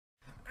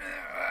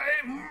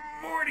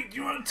do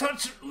you want to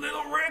touch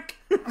little Rick?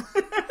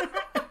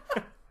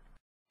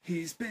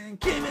 He's been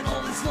gaming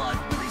all his life,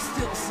 but he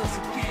still sucks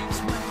at games.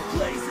 When he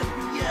plays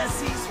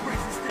FPS, he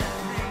sprays instead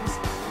of names.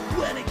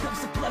 When it comes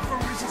to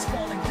platformers, he's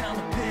falling down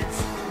the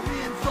pits.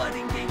 In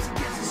fighting games, he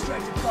gets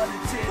distracted by the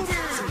tits.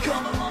 So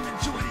come along and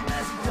join him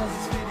as he does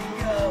his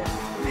video.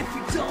 If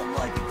you don't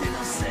like it, then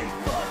I'll say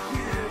fuck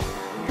you.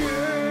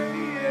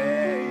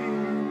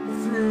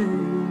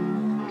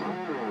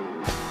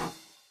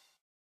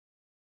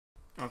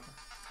 Okay.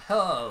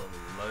 Hello,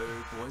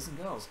 boys and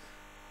girls.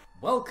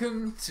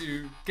 Welcome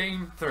to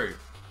Game Through.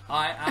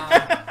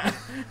 I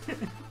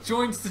am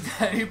joined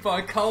today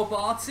by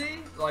Barty.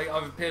 Like,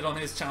 I've appeared on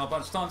his channel a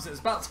bunch of times. It's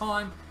about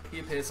time he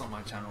appears on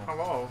my channel.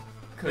 Hello.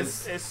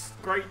 It's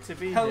great to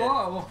be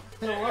Hello.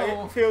 here.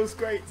 Hello. It feels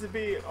great to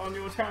be on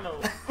your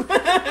channel,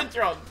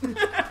 John.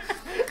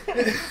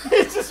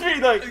 It's just be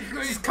like,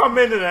 just come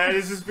in and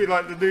it's just be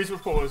like the news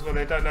reporters when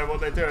they don't know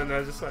what they're doing.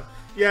 They're just like,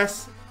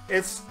 yes,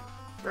 it's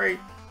great.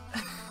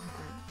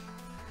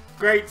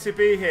 Great to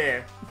be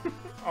here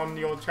on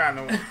your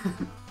channel.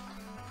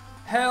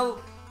 Hello.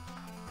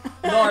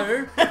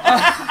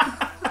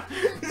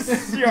 This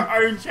is your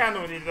own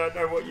channel and you don't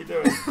know what you're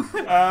doing.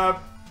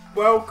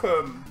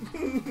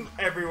 Welcome,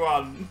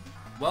 everyone.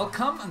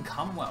 Welcome and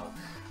come well.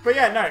 But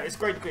yeah, no, it's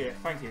great to be here.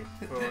 Thank you.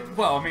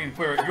 Well, I mean,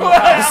 we're at your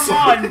house.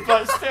 Mine,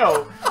 but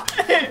still.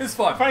 It's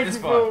fine. Thank it's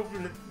you fine.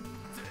 for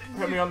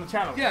putting me on the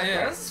channel.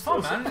 Yeah, it's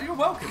fun, man. You're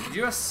welcome.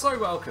 You are so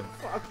welcome.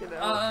 Fucking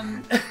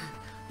hell.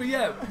 But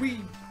yeah,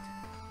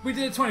 we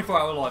did a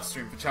 24-hour live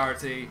stream for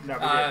charity.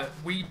 No,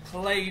 we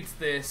played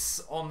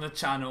this on the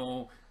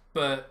channel,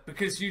 but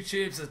because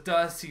YouTube's a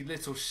dirty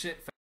little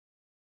shit.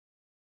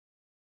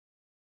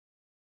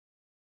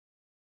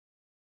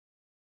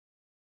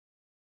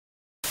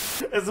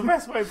 That's the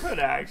best way to put it,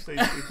 actually,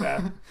 to be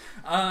fair.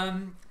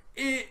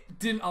 It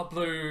didn't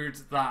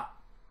upload that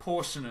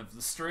portion of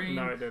the stream.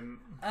 No, it didn't.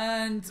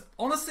 And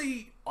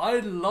honestly, I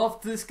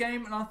loved this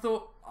game, and I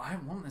thought, I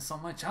want this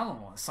on my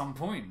channel at some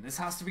point. This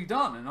has to be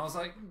done. And I was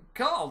like,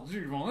 Carl, do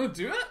you want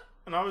to do it?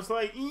 And I was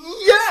like,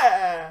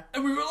 yeah!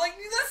 And we were like,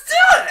 let's do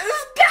it!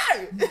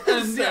 Let's go!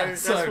 And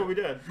So that's what we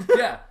did.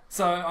 Yeah,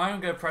 so I'm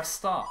going to press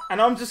start.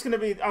 And I'm just going to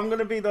be,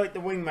 like the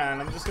wingman.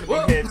 I'm just going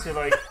to be here to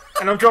like,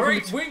 and I'm dropping,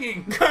 Great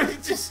winging!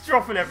 just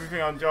dropping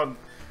everything on John.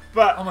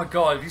 But Oh my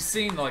god, have you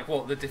seen like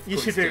what the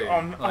difficulties you should do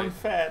like,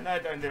 unfair. No,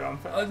 don't do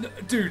unfair.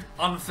 dude,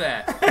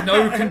 unfair.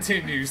 No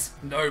continues,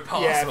 no Yeah,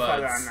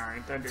 passwords.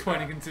 no, don't do 20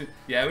 that. continue.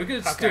 Yeah, we're gonna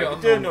just Okay, do it we'll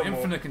on do it normal, normal.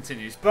 infinite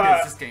continues But-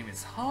 because this game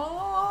is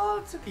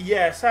hard.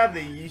 Yeah,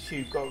 sadly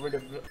YouTube got rid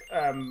of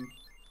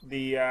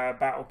the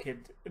Battle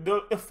Kid,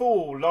 the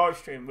full live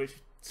stream, which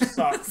sucks.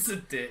 That's a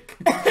dick.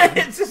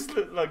 It just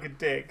looked like a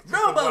dick. Just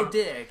Robo the one-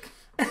 dick.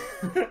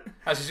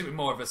 Actually, should be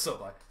more of a sort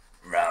of like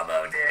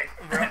Robo dick.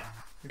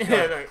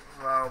 Yeah, like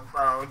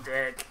Robo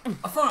dick.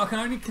 I find I can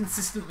only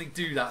consistently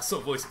do that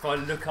sort of voice if I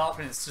look up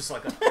and it's just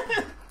like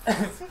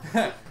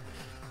a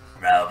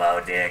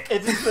Robo dick.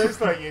 It just looks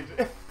like you.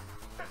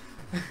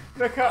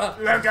 Look up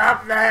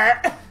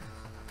there.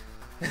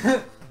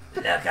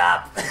 Look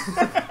up.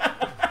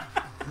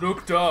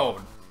 Look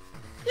down.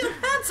 Your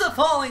pants are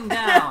falling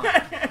down.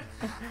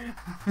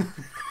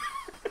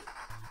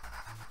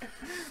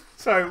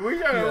 So we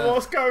don't know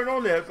what's going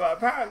on here, but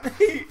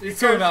apparently It's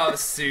talking about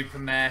Super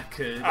Mech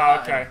and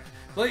okay.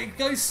 like it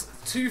goes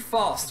too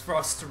fast for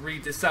us to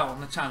read this out on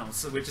the channel,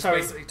 so we're just So-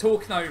 basically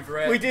talking over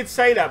it. We did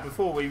say that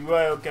before. We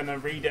were gonna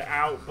read it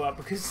out, but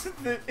because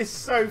it's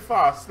so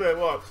fast, that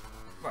what?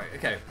 Right,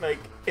 okay. Like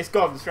it's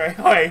gone straight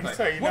away. Right.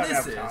 So you What don't is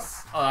have this?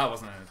 time. Oh, that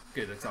wasn't a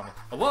good example.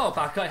 A while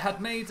back, I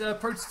had made a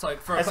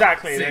prototype for a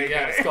Exactly, See, there you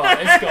yeah, go. it's gone.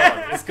 It's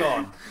gone. It's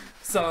gone.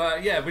 So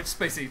yeah, we're just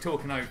basically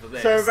talking over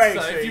this. So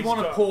basically, if you he's want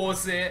to got-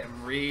 pause it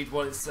and read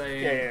what it's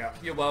saying, Yeah.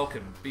 you're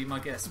welcome. Be my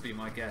guest. Be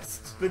my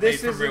guest. But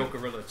this Made from real isn't-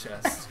 gorilla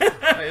chest. Wait,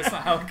 it's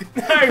not how.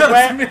 That where-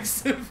 was a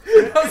mix of.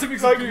 That was a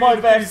mix Like of my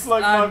Beauty best, Beast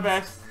like my and-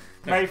 best,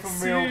 made from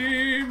real.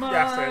 See my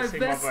Yes, see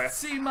my best. best.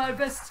 See my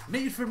best.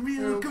 Made from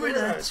real Real gorilla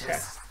gorilla chest.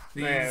 chest.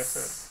 These Yeah,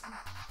 that's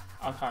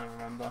I can't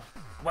remember.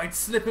 white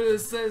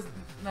slippers says.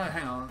 No,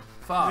 hang on.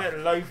 Fuck. Is it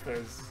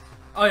loafers?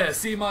 Oh yeah,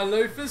 see my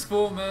loafers,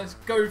 former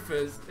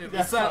gophers. It was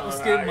That's that something was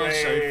like skin that. my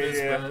Yeah, chauffeurs,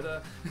 yeah.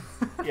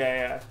 but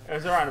Yeah, it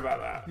was around about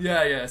that.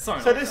 yeah,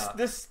 something So like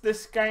that.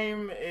 this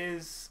game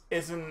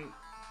isn't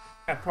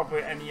a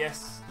proper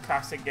NES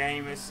classic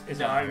game. It's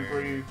No. a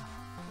homebrew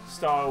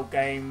style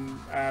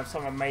game.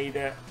 Someone made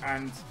it,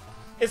 and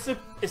it's a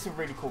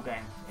really cool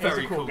game. It's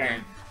Very a cool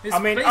game. It's I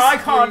mean, I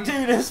can't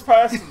basically- do this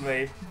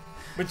personally,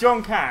 but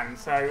John can.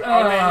 So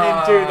I'll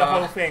let him do the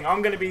whole thing.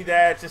 I'm going to be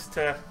there just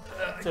to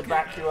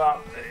back you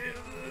up.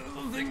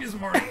 The thing is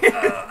more.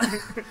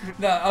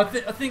 No, I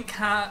think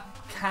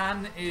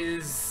can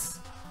is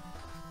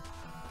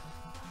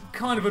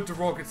kind of a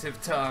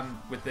derogative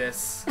term with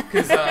this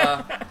because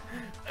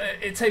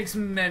it takes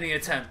many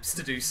attempts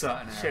to do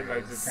certain Shitloads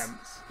areas. of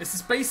attempts. This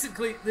is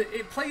basically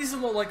it plays a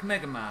lot like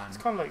Mega Man. It's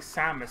kind of like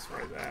Samus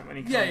right there when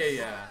he comes.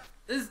 Yeah.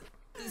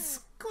 it's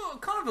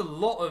got kind of a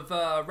lot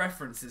of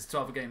references to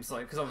other games,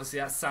 like because obviously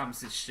that's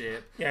Samus's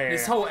ship.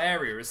 This whole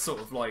area is sort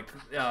of like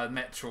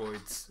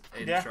Metroid's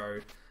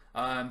intro.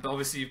 But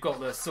obviously you've got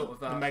the sort of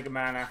the Mega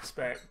Man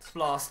aspect,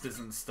 blasters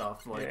and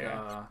stuff like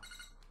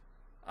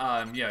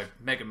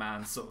Mega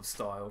Man sort of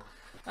style,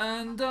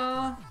 and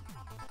and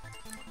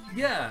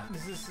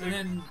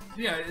then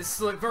it's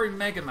like very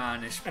Mega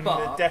Man-ish, and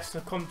but the Deaths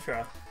of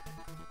Contra.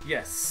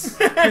 Yes,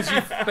 because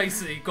you've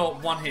basically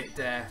got one-hit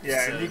deaths.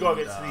 Yeah, and you got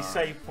to get to these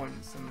save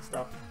points and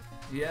stuff.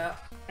 Yeah.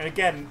 And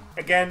again,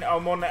 I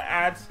want to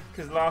add,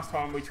 because last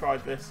time we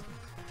tried this,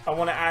 I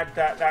want to add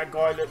that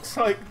guy looks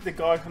like the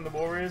guy from the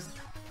Warriors.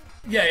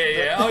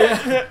 Yeah. Oh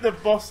yeah. The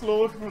boss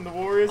lord from the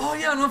Warriors. Oh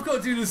yeah, and I've got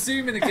to do the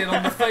zoom in again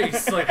on the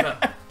face like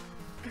that.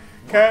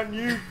 Can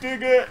you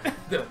dig it?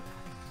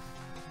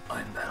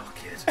 I'm Battle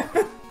Kid.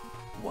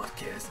 What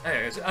cares?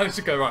 Hey, I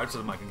should go right up to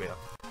the mic and be like,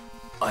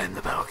 I am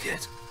the Battle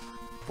Kid.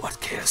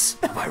 What cares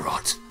if I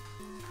rot?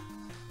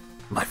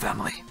 My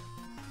family.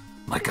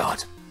 My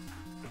God.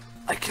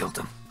 I killed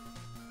them.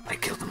 I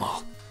killed them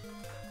all.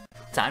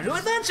 Time to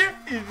adventure!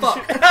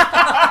 Fuck!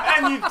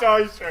 And you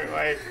die straight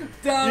away.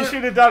 Damn you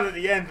should have done at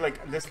the end,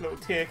 like, this little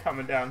tear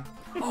coming down.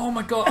 Oh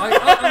my God,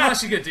 I'm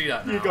actually going to do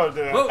that now. You got to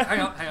do it. Whoa,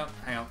 hang on.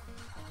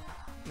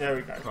 There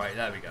we go. Right,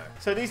 there we go.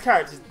 So these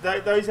characters,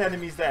 those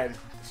enemies there,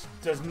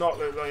 does not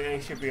look like they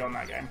should be on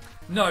that game.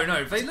 No,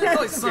 they look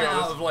like something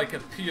out of like a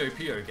Puyo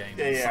Puyo game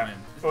or something.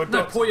 Or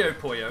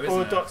Puyo, isn't it?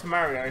 Or Dr.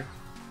 Mario.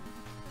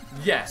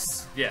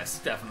 Yes,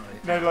 definitely.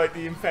 No, like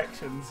the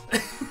infections.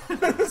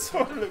 That's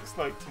what it looks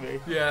like to me.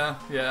 Yeah.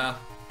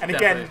 And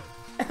definitely.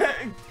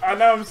 again, I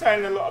know I'm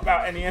saying a lot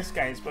about NES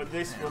games, but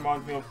this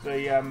reminds me of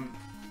the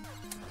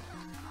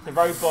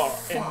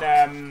robot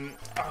in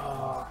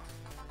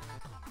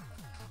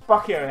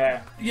Bucky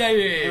O'Hare. Yeah.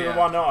 With the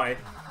one eye.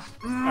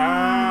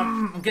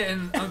 I'm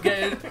getting.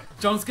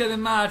 John's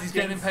getting mad. He's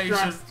getting impatient.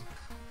 Stressed.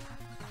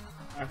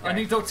 Okay. I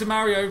need Dr.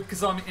 Mario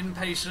because I'm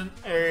impatient.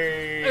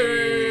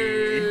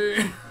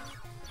 Hey.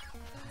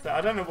 So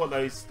I don't know what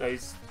those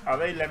are.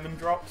 They lemon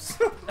drops?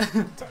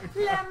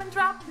 Lemon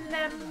drop.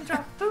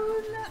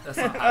 That's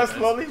not how That's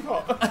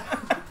lollipop.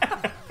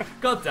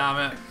 God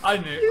damn it! I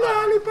knew.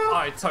 Lollipop.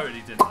 I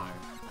totally didn't know.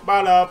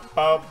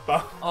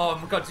 Ba-da-ba-ba. Oh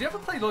my God! Do you ever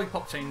play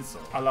Lollipop Chainsaw?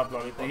 I love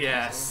Lollipop.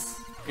 Yes.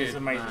 Good, It's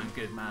amazing. Man,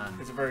 good man.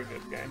 It's a very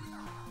good game.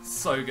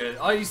 So good.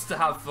 I used to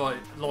have like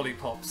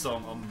Lollipop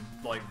song on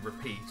like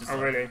repeat. Just,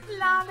 Really?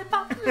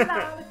 Lollipop,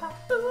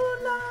 lollipop, ooh,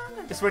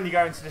 lollipop. It's when you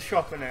go into the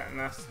shop, innit? And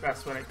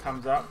that's when it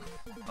comes up.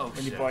 Oh when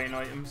shit. you're buying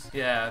items.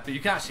 Yeah, but you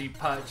can actually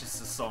purchase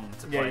the song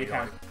to play. You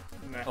can.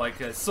 Like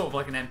a, sort of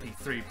like an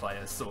MP3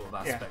 player sort of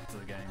aspect to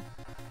the game.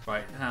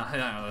 Right, now,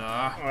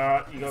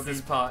 Well, you got this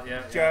to part,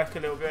 jerk a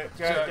little bit.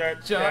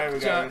 Jerk. There we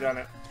go, we've done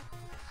it.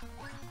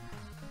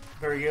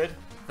 Very good.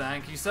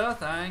 Thank you, sir.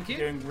 Thank you.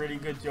 Doing a really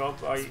good job.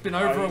 It's been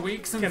over a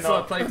week since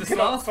I played this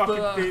last. I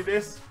cannot fucking do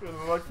this for the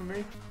life of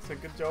me. It's a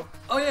good job.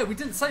 Oh yeah, we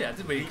didn't say that,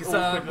 did we? Because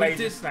we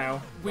did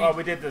now.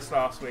 We did this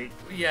last week.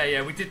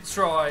 Yeah, we did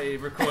try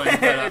recording.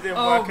 But, it didn't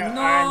work out,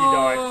 and you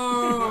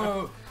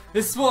died.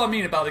 This is what I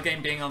mean about the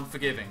game being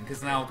unforgiving,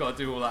 because now I've got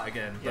to do all that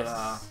again. But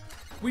Yes.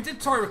 we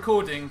did try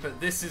recording, but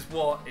this is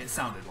what it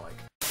sounded like.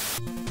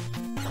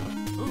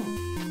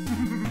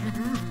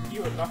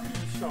 You were lucky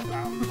you shot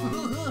that one.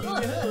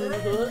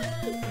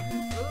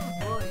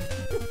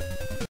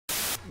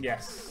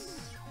 Yes.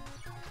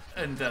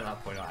 And at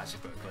that point, I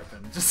actually put a clip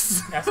in.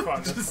 Just That's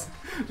fine. just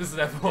an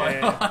FYI.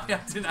 Yeah. I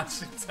didn't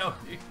actually tell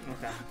you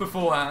Okay.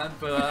 beforehand,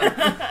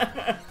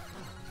 but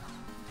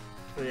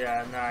So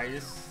yeah, no, you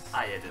just...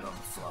 I edited on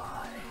the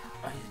fly.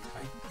 I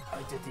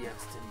did the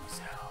editing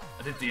myself.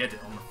 I did the edit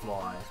on the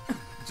fly.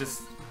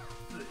 just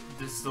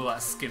all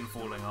that skin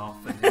falling off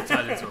and it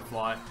turned into a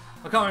fly.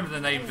 I can't remember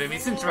the name of him.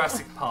 He's in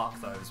Jurassic Park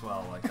though as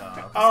well. Like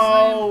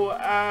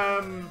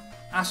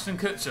Ashton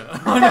Kutcher.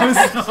 I know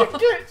it's not.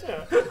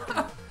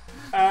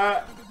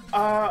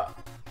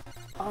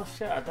 Oh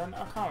shit! I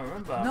can't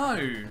remember. No.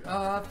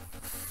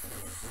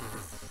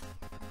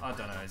 I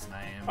don't know his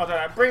name. I don't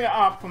know. Bring it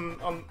up on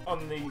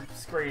the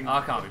screen. I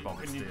can't be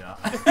bothered to do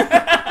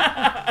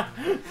that.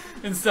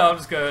 Instead, I'm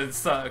just going to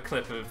insert a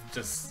clip of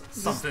just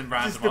something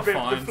random I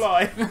find. The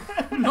fly.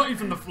 Not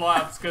even the fly.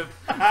 I'm just going to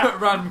put a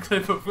random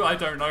clip of I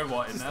don't know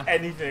what in there.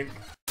 Anything.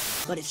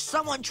 But if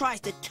someone tries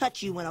to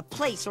touch you in a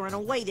place or in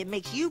a way that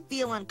makes you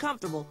feel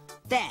uncomfortable,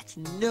 that's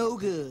no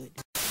good.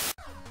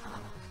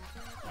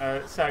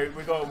 So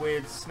we got a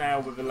weird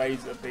snail with a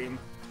laser beam.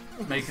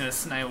 Making a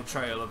snail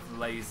trail of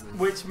lasers.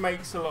 Which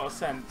makes a lot of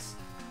sense.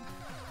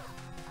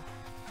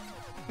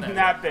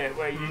 That bit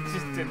where you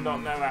just did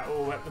not know at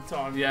all at the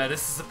time. Yeah,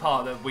 this is the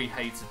part that we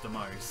hated the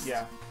most.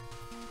 Yeah.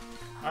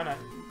 I know.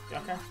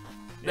 Okay.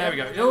 There we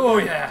go. Oh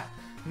yeah.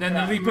 And then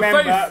the leap of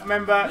faith.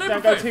 Remember,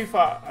 don't go too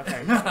far.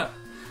 Okay.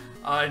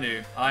 I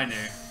knew. I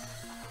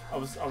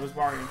was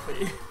worrying for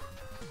you.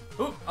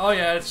 Ooh, oh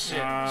yeah, it's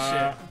shit.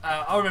 I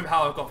remember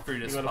how I got through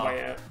this you part. Wait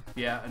it.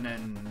 Yeah, and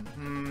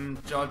then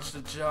judge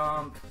the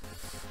jump.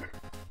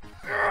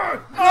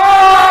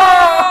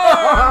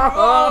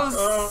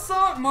 Oh,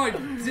 suck my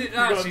dick.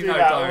 Actually, no,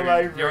 that all don't.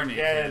 over You're only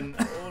again.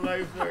 All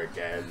over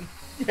again.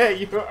 Yeah,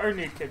 you're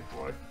only a kid,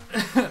 boy.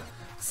 a kid.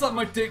 Suck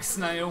my dick,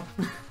 snail.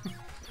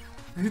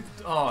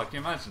 Oh, can you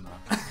imagine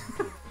that?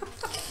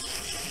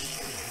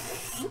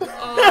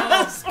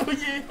 That's what you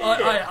hear.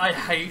 I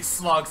hate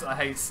slugs. I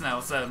hate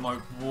snails. They're my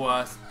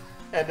worst.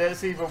 And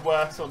it's even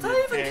worse on Do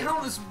the they even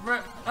count as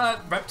reptiles?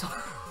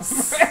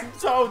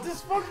 Reptile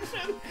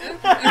dysfunction.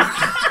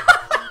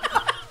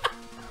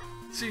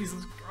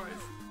 Jesus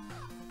Christ.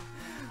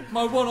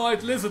 My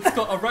one-eyed lizard's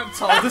got a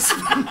reptile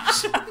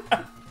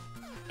dysfunction.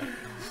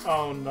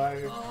 Oh no.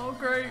 Oh,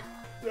 great.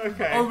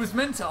 Okay. I was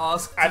meant to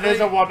ask. And there's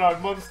a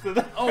one-eyed monster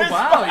there. Oh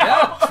wow,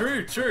 yeah,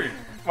 true.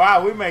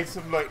 Wow, we made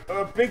some like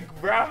a big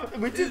round.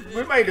 We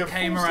made a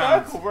Came full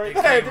around. circle right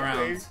It there, came around.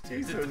 didn't we?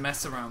 Did the Jesus.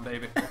 mess around,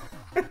 baby.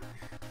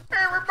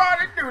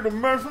 Everybody do the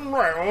messing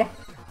around.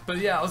 But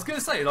yeah, I was gonna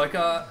say, like,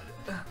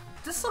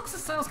 does slugs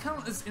and snails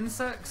count as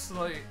insects?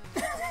 Like,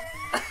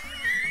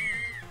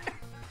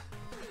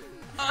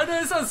 I know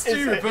it sounds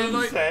stupid, but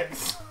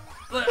insects.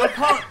 like, I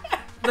can't.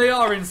 They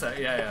are insects.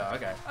 Yeah,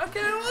 okay.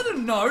 Okay, well, I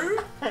don't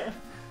know.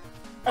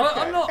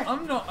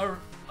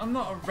 I'm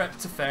not a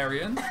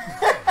reptifarian.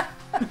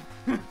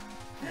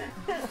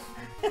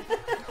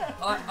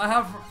 I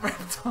have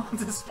reptile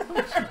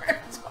dysfunction.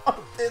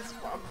 Reptile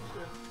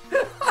dysfunction.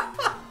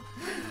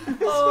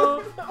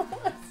 Oh,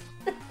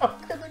 I'm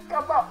gonna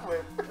come up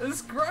with.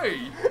 it's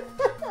great.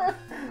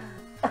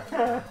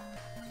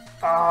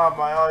 Ah,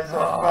 my eyes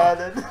are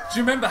burning. Do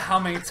you remember how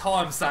many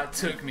times that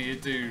took me to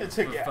do It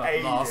took you the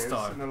ages last in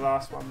time? the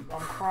last one. I'm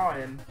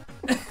crying.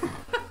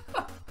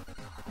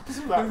 This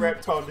is like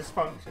reptile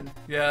dysfunction.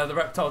 Yeah, the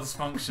reptile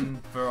dysfunction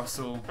for us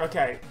all.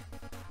 Okay,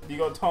 you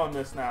got to time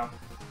this now.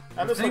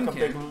 That looks like a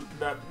big. thinking.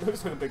 That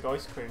looks like a big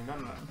ice cream,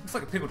 doesn't it? Looks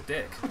like a pickled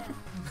dick.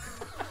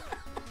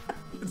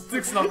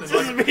 It's nothing Just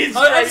like. being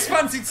I just straight-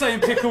 fancied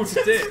saying pickled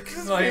dick.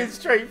 Just being Like,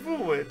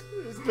 straightforward.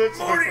 It looks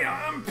Morty, like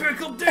I'm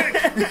pickled dick.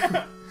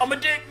 I'm a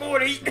dick,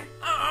 Morty.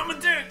 I'm a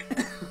dick.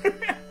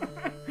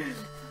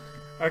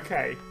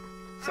 Okay,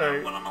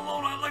 so When I'm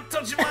alone, I like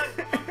touching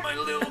my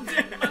little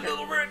dick, my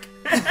little Rick.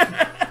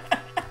 I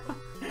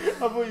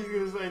thought you were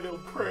gonna say little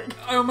prick.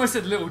 I almost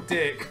said little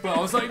dick, but I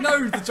was like,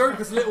 no, the joke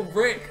was little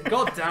Rick.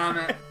 God damn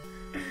it.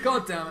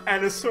 God damn it.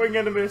 And a swing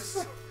and a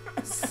miss.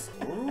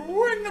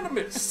 Swing and a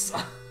miss.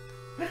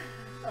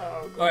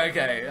 Oh, God. Alright,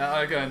 okay,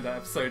 I'll go into that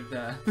episode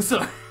there.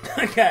 So,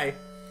 Okay.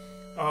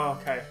 Oh,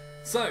 okay.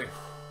 so,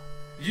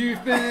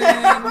 you've been...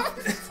 I'm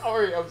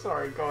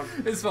sorry, go on.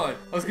 It's fine.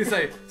 I was going to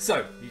say,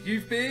 so,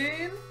 you've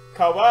been...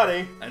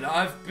 Kawadi. And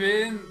I've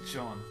been...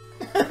 John.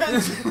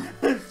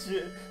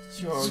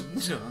 John.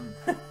 John.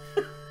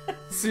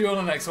 See you on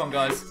the next one,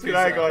 guys. Good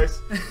night,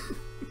 guys.